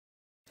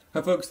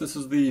Hi folks, this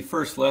is the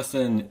first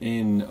lesson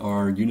in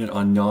our unit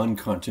on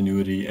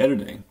non-continuity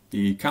editing,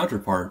 the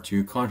counterpart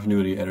to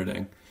continuity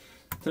editing.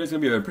 Today's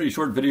going to be a pretty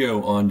short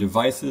video on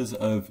devices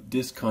of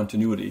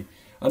discontinuity.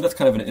 That's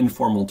kind of an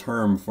informal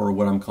term for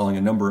what I'm calling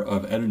a number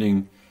of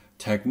editing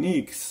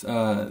techniques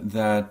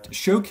that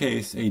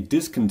showcase a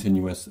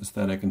discontinuous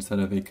aesthetic instead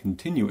of a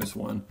continuous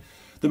one.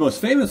 The most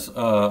famous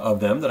of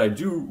them that I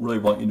do really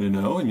want you to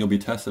know, and you'll be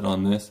tested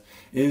on this,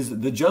 is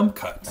the jump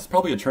cut. It's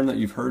probably a term that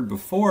you've heard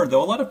before,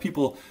 though a lot of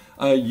people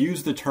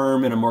use the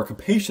term in a more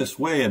capacious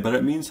way, but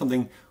it means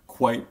something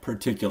quite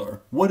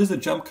particular. What is a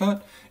jump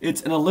cut?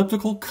 It's an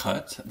elliptical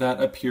cut that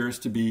appears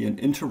to be an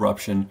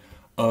interruption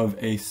of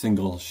a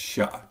single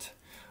shot.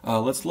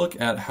 Let's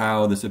look at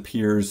how this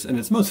appears in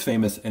its most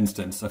famous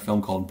instance, a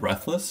film called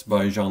Breathless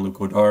by Jean-Luc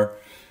Godard,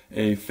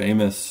 a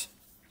famous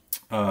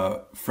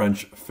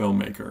French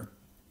filmmaker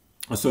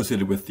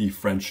associated with the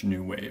French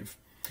New Wave,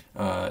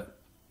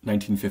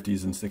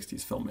 1950s and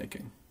 60s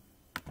filmmaking.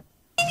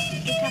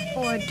 Et ta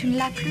Ford, tu ne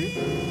l'as plus?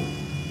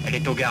 Elle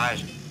est au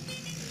garage.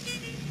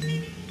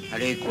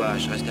 Allez, quoi,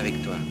 je reste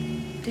avec toi.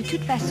 De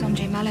toute façon,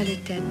 j'ai mal à la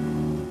tête.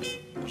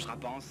 On sera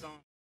pas ensemble.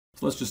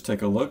 So let's just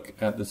take a look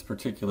at this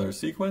particular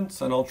sequence,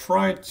 and I'll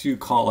try to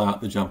call out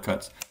the jump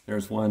cuts.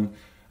 There's one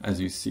as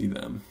you see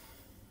them.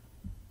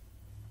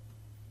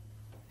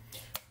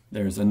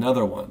 There's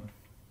another one.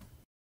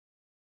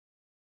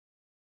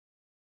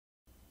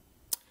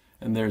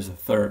 And there's a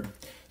third.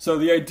 So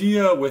the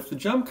idea with the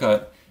jump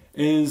cut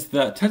is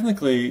that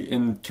technically,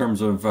 in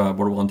terms of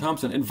Bordwell and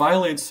Thompson, it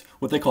violates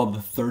what they call the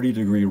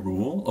 30-degree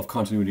rule of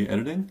continuity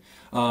editing.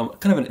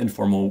 Kind of an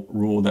informal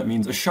rule that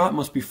means a shot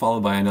must be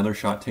followed by another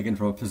shot taken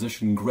from a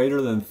position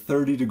greater than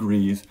 30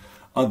 degrees,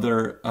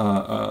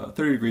 30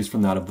 degrees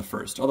from that of the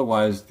first.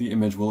 Otherwise, the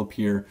image will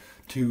appear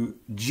to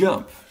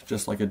jump,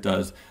 just like it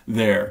does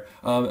there.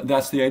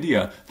 That's the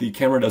idea. The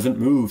camera doesn't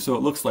move, so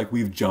it looks like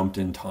we've jumped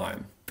in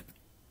time.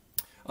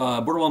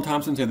 Bordwell and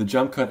Thompson say the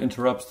jump cut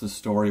interrupts the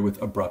story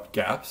with abrupt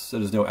gaps.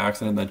 It is no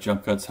accident that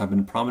jump cuts have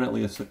been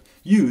prominently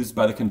used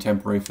by the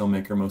contemporary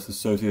filmmaker most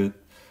associated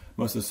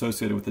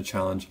with the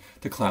challenge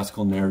to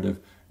classical narrative,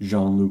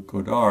 Jean-Luc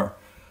Godard.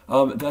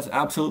 That's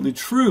absolutely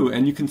true,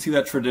 and you can see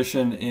that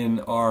tradition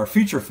in our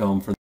feature film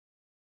for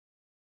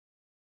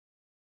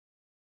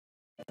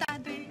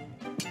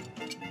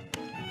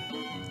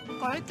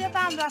Kolik je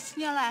vám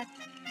vlastně let?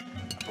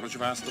 A proč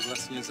vás to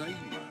vlastně zajímá?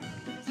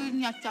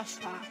 Zrně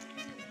časá.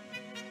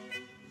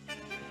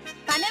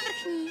 Pane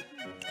vrchní,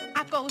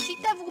 a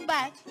kouříte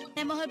vůbec?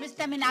 Nemohli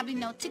byste mi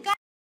nabídnout cigaret?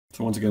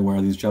 So once again, why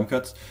are these jump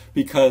cuts?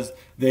 Because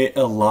they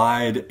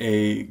elide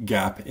a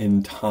gap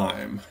in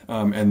time,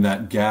 and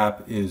that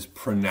gap is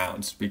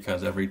pronounced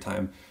because every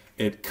time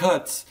it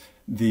cuts,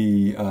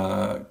 the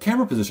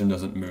camera position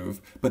doesn't move,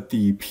 but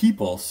the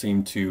people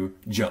seem to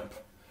jump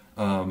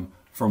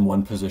from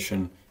one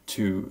position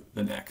to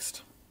the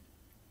next.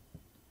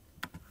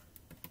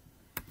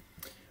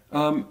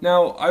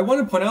 Now, I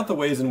want to point out the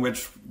ways in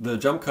which the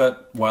jump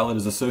cut, while it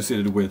is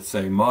associated with,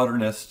 say,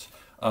 modernist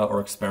or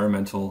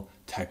experimental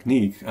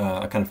technique,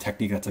 a kind of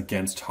technique that's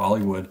against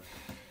Hollywood,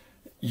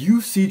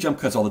 you see jump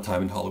cuts all the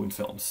time in Hollywood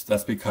films.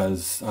 That's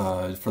because,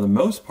 for the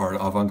most part,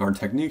 avant-garde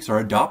techniques are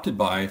adopted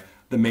by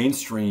the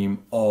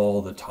mainstream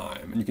all the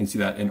time. And you can see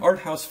that in art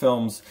house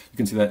films, you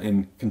can see that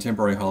in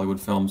contemporary Hollywood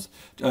films,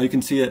 you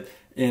can see it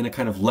in a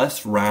kind of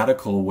less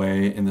radical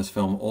way in this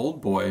film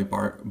Old Boy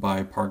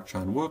by Park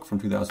Chan-wook from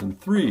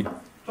 2003.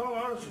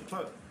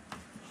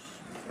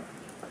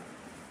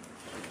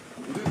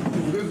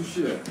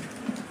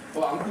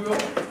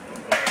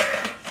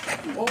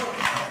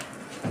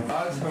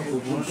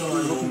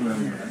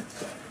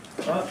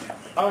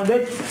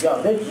 내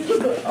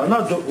찢었다.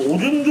 나 저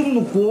오줌 좀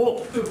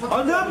넣고.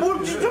 내가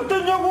뭘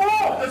찢었다냐고.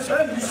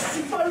 이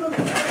씨발로.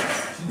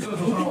 진짜 저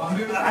사람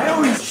완벽해.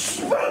 아유 이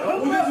씨발.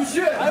 오재수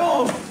씨.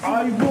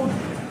 아이고.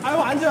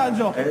 앉아.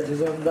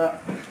 죄송합니다.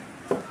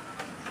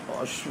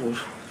 씨 뭐.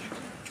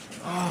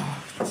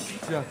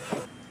 진짜.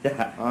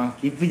 야,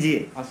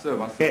 이쁘지? 봤어요.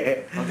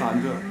 가서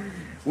앉아.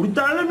 우리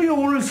딸내미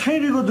오늘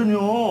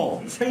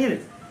생일이거든요. 생일에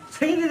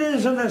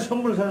대해서 내가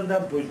선물 사는데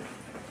한번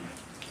보여줄게.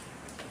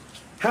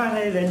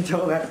 하늘은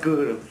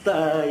조각구름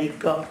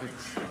떠있고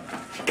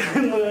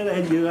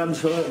강물에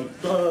유감선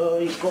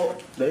떠있고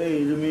내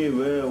이름이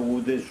왜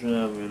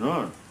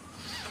오대수냐면은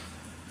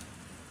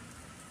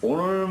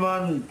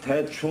오늘만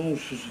대충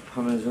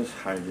수습하면서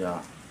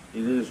살자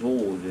이래서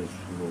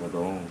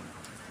오대수거든.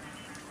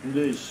 근데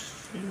왜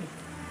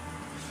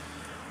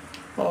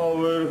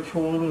이렇게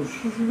오늘은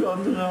수습이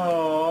안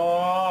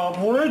되냐.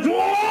 보내줘!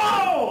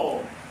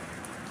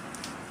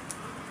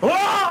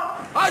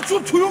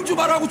 좀 조용 좀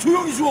하라고,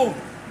 조용히 좀!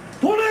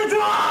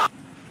 보내줘!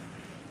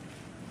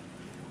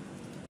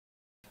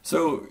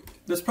 So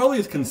this probably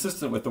is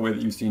consistent with the way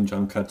that you've seen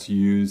jump cuts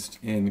used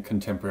in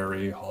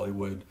contemporary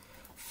Hollywood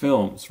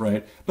films,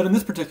 right? But in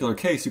this particular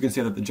case, you can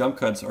say that the jump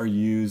cuts are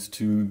used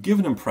to give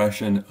an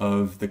impression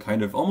of the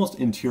kind of almost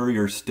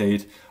interior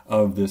state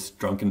of this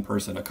drunken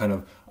person, a kind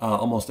of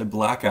almost a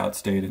blackout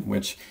state in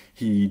which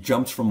he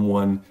jumps from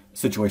one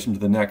situation to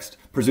the next,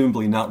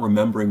 presumably not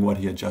remembering what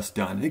he had just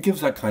done. It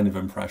gives that kind of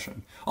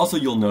impression. Also,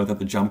 you'll know that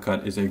the jump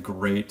cut is a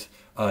great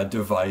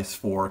device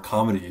for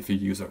comedy if you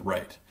use it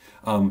right.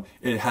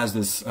 It has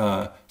this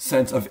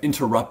sense of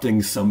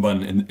interrupting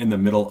someone in the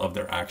middle of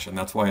their action.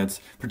 That's why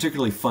it's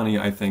particularly funny,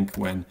 I think,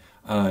 when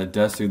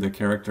Desu, the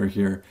character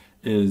here,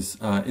 is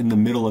in the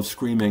middle of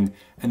screaming,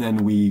 and then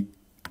we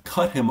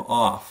cut him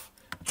off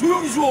to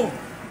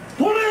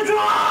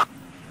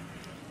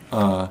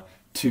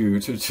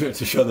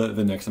show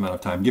the next amount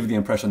of time, give the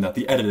impression that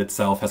the edit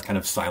itself has kind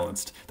of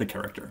silenced the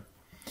character.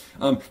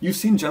 You've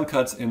seen jump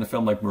cuts in a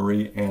film like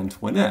Marie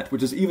Antoinette,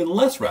 which is even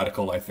less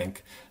radical, I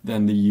think,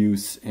 than the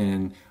use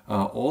in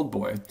Old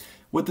Boy.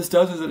 What this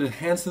does is it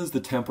enhances the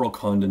temporal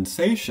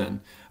condensation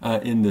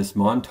in this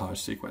montage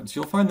sequence.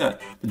 You'll find that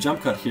the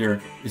jump cut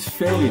here is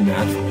fairly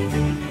natural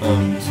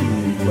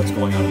to what's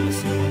going on in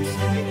this sequence.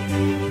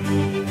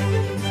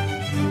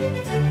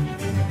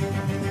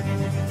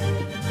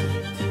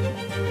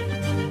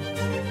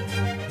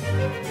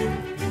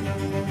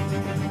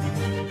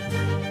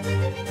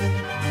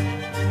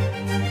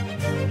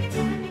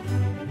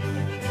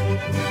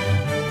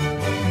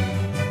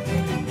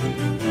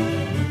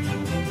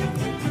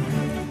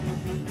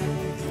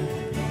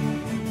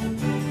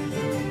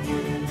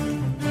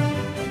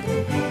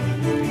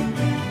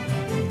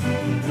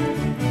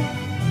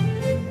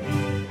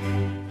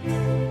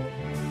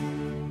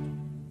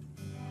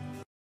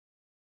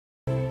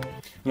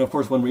 And of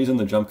course, one reason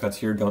the jump cuts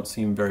here don't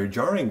seem very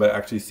jarring, but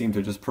actually seem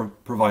to just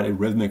provide a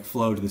rhythmic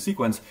flow to the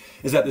sequence,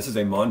 is that this is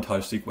a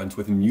montage sequence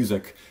with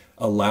music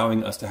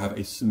allowing us to have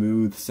a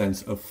smooth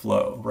sense of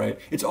flow, right?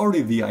 It's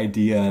already the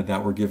idea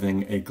that we're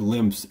giving a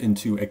glimpse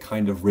into a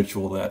kind of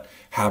ritual that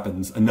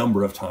happens a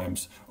number of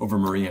times over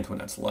Marie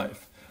Antoinette's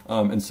life.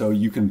 And so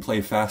you can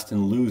play fast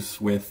and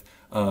loose with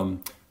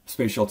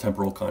spatial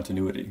temporal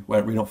continuity,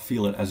 where we don't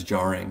feel it as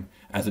jarring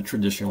as it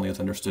traditionally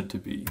is understood to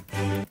be.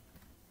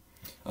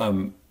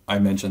 I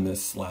mentioned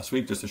this last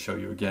week just to show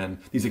you again.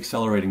 These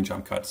accelerating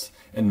jump cuts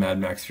in Mad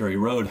Max Fury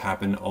Road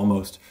happen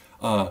almost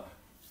in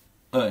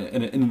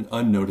an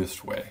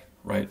unnoticed way,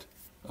 right?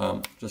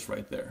 Just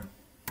right there.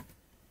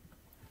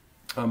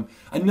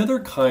 Another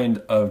kind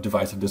of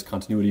device of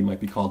discontinuity might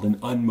be called an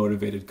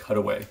unmotivated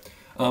cutaway.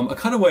 A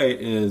cutaway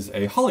is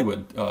a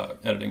Hollywood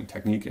editing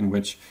technique in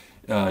which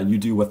you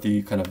do what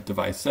the kind of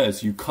device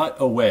says. You cut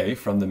away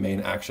from the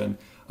main action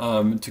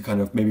to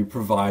kind of maybe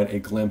provide a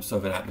glimpse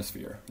of an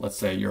atmosphere. Let's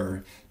say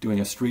you're doing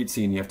a street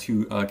scene, you have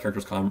two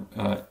characters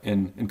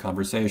in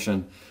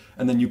conversation,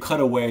 and then you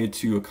cut away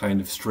to a kind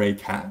of stray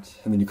cat,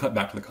 and then you cut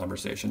back to the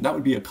conversation. That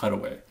would be a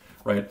cutaway,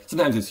 right?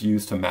 Sometimes it's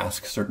used to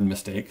mask certain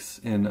mistakes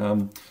in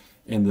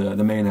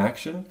the main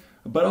action,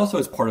 but also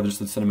as part of just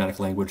the cinematic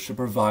language to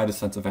provide a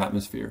sense of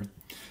atmosphere.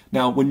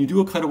 Now, when you do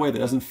a cutaway that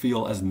doesn't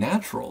feel as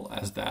natural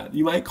as that,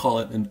 you might call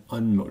it an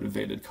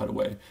unmotivated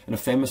cutaway. And a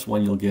famous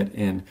one you'll get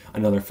in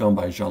another film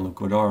by Jean-Luc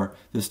Godard,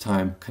 this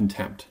time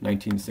Contempt,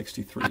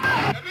 1963.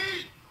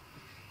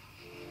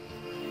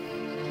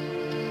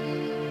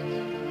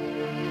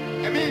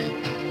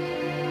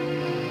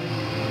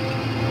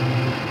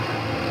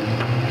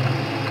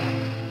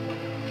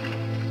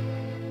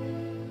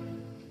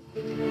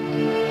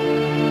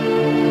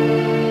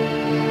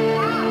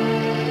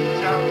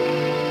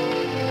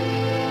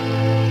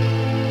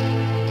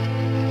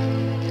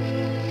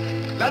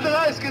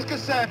 L'adresse, qu'est-ce que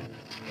c'est?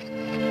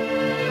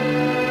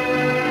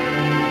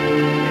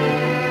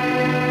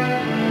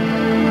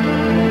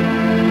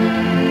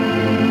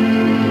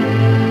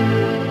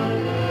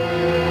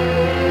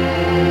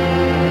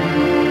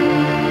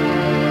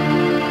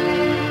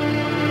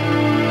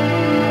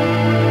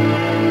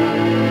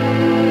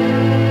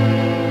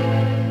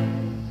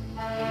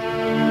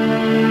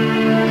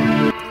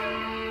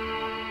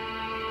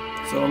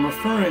 So I'm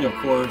referring, of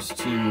course,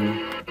 to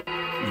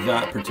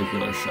that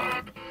particular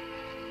shot.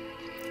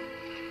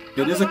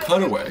 It is a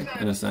cutaway,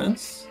 in a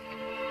sense.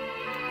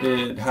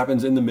 It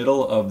happens in the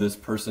middle of this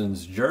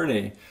person's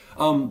journey,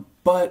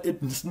 but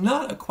it's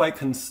not a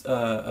quite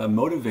a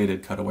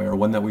motivated cutaway, or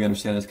one that we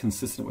understand as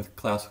consistent with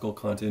classical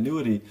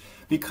continuity,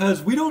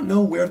 because we don't know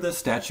where the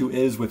statue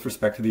is with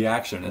respect to the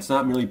action. It's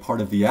not merely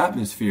part of the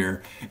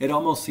atmosphere. It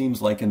almost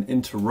seems like an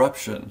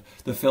interruption.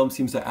 The film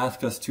seems to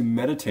ask us to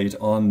meditate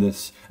on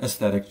this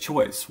aesthetic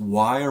choice.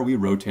 Why are we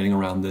rotating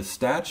around this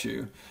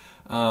statue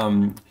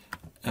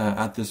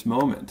at this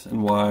moment,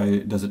 and why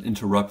does it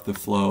interrupt the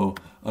flow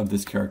of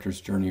this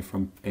character's journey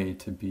from A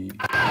to B?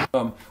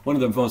 One of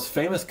the most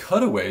famous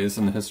cutaways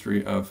in the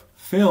history of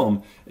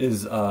film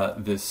is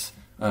this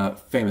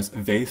famous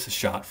vase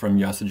shot from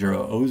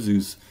Yasujiro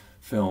Ozu's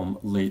film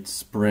Late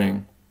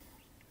Spring.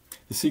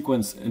 The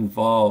sequence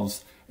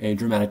involves a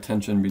dramatic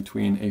tension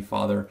between a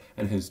father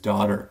and his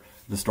daughter.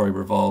 the story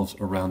revolves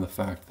around the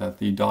fact that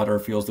the daughter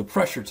feels the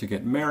pressure to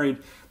get married,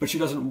 but she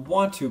doesn't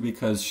want to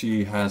because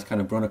she has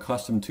kind of grown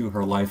accustomed to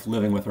her life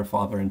living with her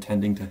father and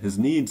tending to his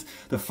needs.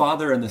 The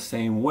father, in the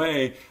same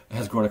way,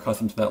 has grown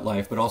accustomed to that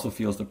life, but also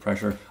feels the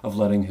pressure of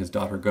letting his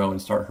daughter go and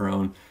start her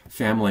own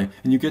family.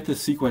 And you get this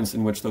sequence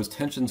in which those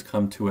tensions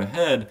come to a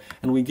head,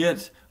 and we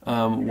get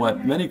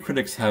what many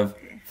critics have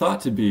thought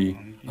to be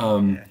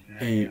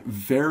a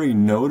very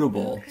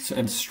notable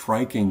and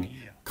striking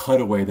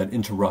cutaway that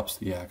interrupts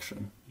the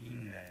action.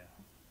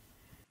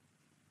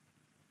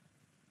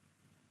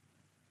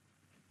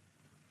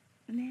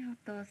 ねえお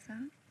父さ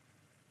ん、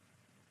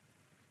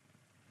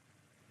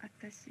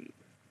私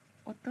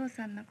お父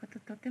さんのこ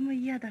ととても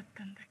嫌だっ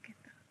たんだけ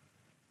ど。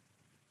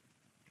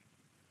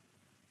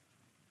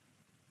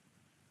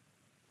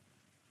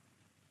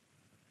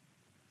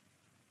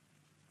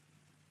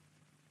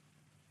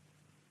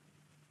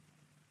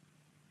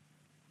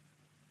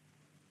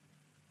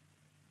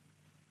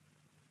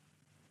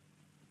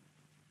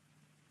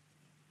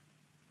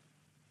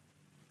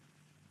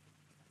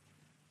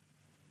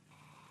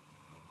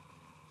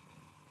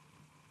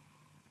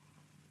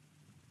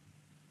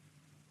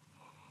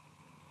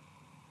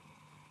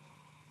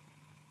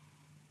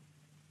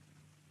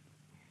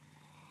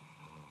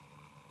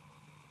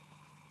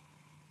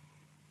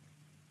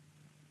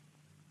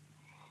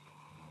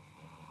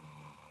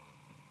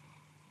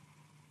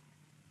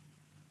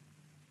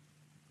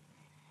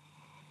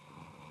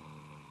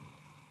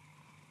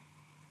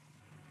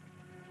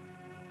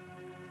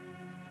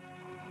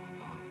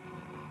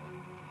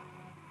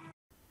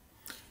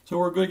So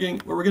what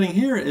we're getting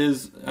here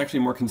is actually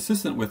more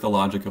consistent with the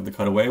logic of the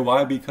cutaway.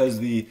 Why? Because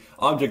the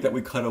object that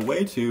we cut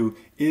away to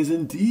is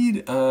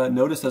indeed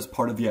noticed as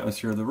part of the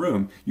atmosphere of the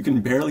room. You can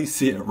barely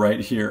see it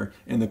right here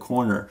in the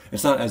corner.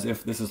 It's not as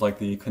if this is like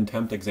the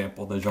Contempt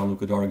example, the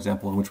Jean-Luc Godard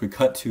example, in which we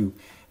cut to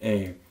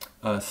a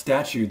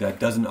statue that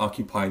doesn't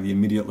occupy the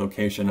immediate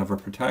location of our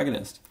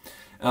protagonist.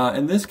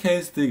 In this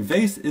case, the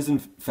vase is in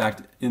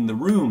fact in the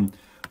room,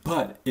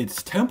 but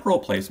its temporal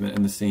placement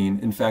in the scene,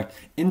 in fact,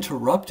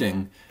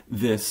 interrupting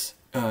this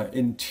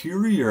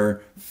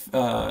interior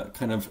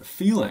kind of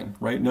feeling,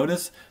 right?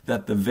 Notice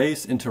that the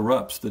vase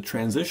interrupts the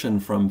transition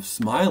from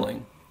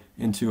smiling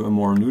into a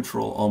more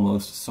neutral,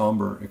 almost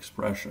somber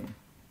expression.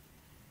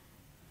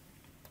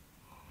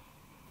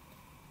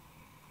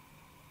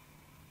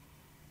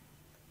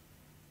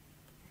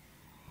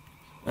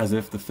 As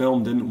if the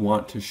film didn't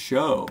want to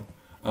show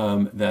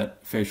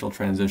that facial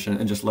transition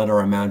and just let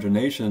our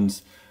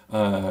imaginations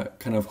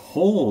kind of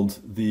hold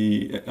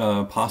the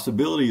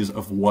possibilities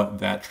of what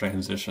that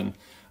transition,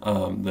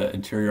 the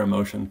interior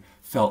emotion,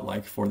 felt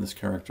like for this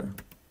character.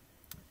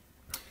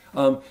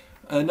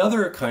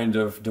 Another kind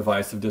of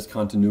device of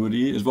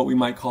discontinuity is what we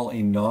might call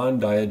a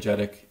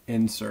non-diegetic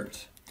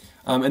insert.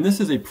 And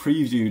this is a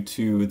preview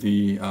to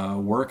the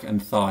work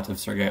and thought of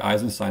Sergei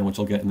Eisenstein, which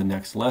we'll get in the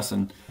next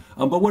lesson.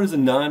 But what is a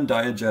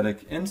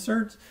non-diegetic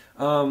insert?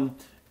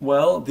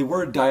 Well, the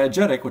word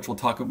diegetic, which we'll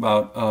talk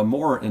about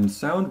more in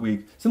Sound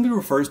Week, simply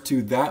refers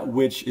to that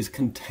which is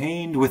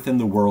contained within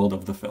the world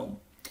of the film.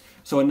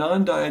 So a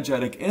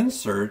non-diegetic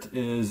insert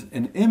is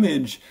an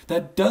image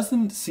that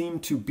doesn't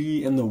seem to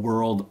be in the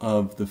world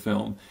of the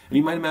film. And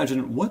you might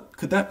imagine, what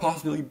could that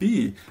possibly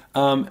be?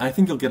 I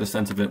think you'll get a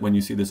sense of it when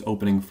you see this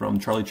opening from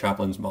Charlie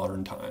Chaplin's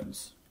Modern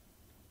Times.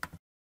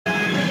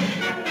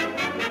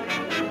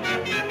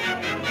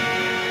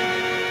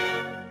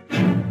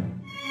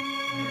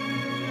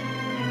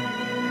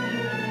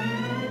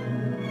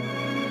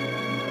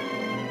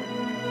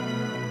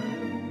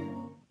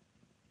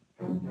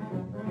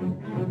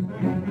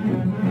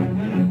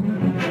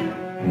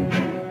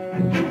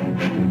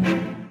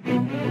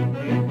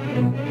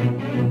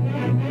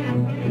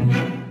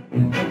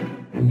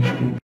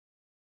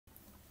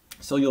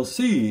 So you'll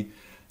see,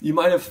 you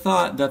might have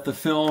thought that the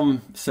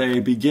film, say,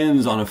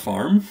 begins on a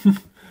farm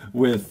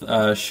with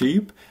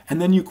sheep,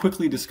 and then you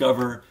quickly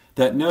discover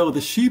that no, the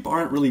sheep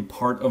aren't really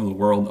part of the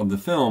world of the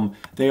film.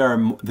 They are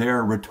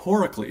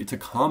rhetorically to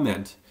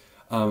comment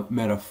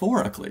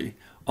metaphorically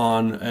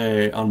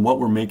on what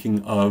we're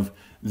making of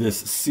this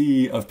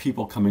sea of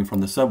people coming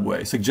from the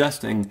subway,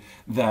 suggesting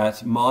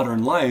that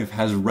modern life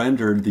has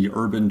rendered the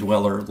urban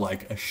dweller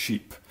like a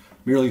sheep,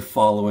 merely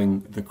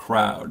following the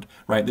crowd,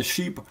 right? The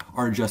sheep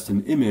are just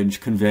an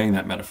image conveying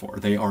that metaphor.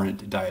 They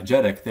aren't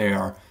diegetic, they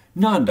are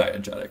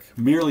non-diegetic,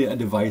 merely a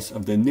device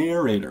of the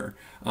narrator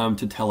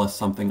to tell us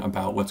something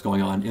about what's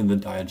going on in the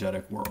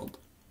diegetic world.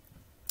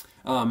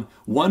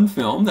 One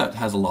film that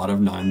has a lot of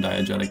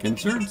non-diegetic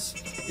inserts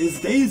is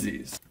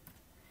Daisies.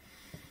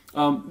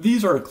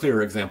 These are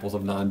clear examples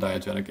of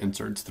non-diegetic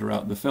inserts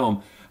throughout the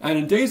film. And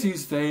in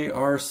Daisies, they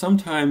are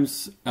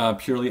sometimes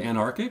purely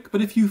anarchic,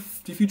 but if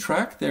you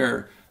track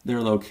their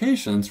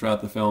locations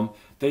throughout the film,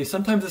 they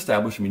sometimes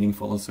establish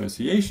meaningful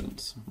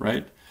associations,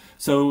 right?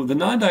 So the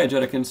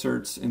non-diegetic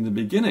inserts in the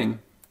beginning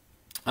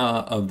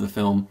of the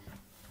film,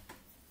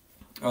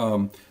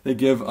 they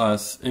give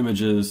us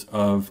images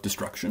of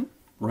destruction,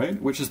 right?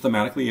 Which is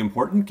thematically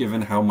important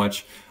given how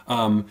much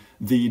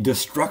the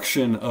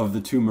destruction of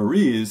the two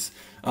Maries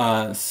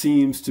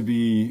seems to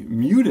be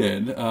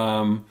muted,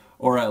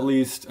 or at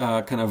least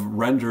kind of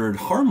rendered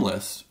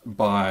harmless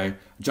by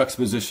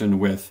juxtaposition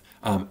with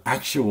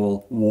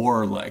actual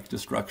war-like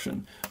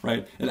destruction,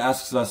 right? It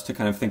asks us to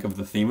kind of think of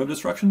the theme of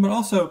destruction, but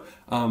also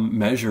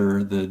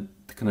measure the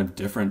kind of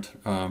different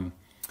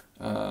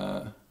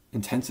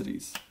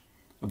intensities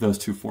of those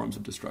two forms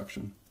of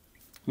destruction.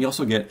 We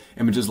also get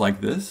images like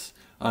this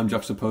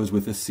juxtaposed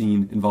with a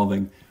scene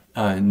involving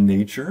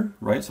nature,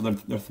 right? So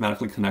they're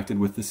thematically connected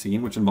with the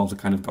scene, which involves a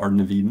kind of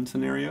Garden of Eden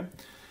scenario.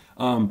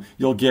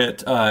 You'll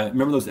get,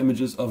 remember those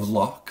images of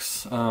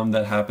locks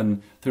that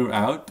happen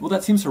throughout? Well,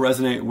 that seems to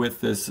resonate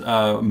with this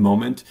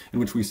moment in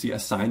which we see a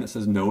sign that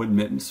says no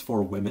admittance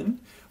for women,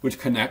 which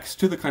connects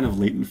to the kind of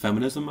latent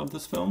feminism of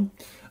this film.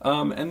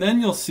 And then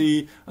you'll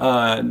see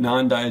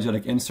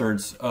non-diegetic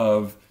inserts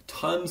of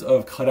tons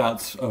of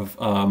cutouts of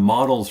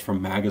models from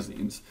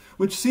magazines,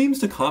 which seems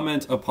to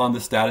comment upon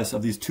the status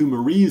of these two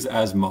Maries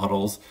as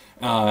models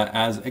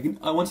as,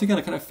 once again,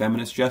 a kind of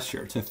feminist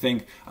gesture to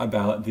think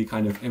about the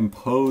kind of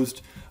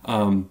imposed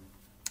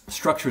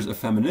structures of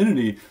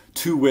femininity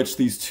to which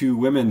these two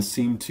women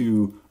seem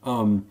to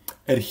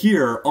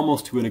adhere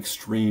almost to an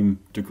extreme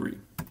degree.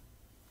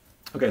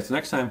 Okay, so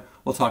next time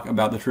we'll talk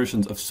about the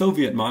traditions of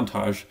Soviet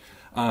montage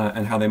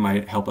and how they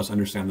might help us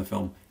understand the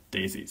film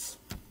Daisies.